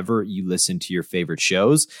button wherever you listen to your favorite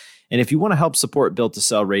shows. And if you want to help support Built to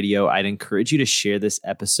Sell Radio, I'd encourage you to share this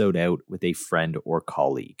episode out with a friend or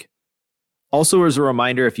colleague. Also, as a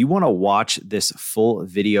reminder, if you want to watch this full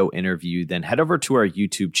video interview, then head over to our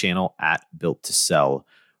YouTube channel at Built to Sell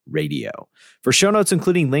Radio. For show notes,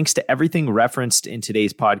 including links to everything referenced in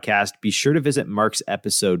today's podcast, be sure to visit Mark's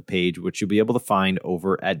episode page, which you'll be able to find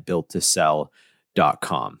over at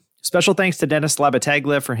builttosell.com. Special thanks to Dennis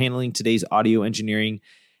Labataglia for handling today's audio engineering.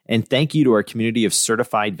 And thank you to our community of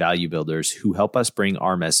certified value builders who help us bring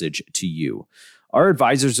our message to you. Our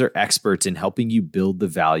advisors are experts in helping you build the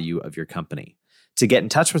value of your company. To get in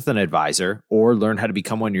touch with an advisor or learn how to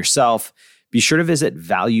become one yourself, be sure to visit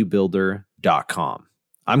valuebuilder.com.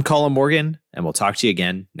 I'm Colin Morgan, and we'll talk to you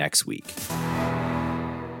again next week.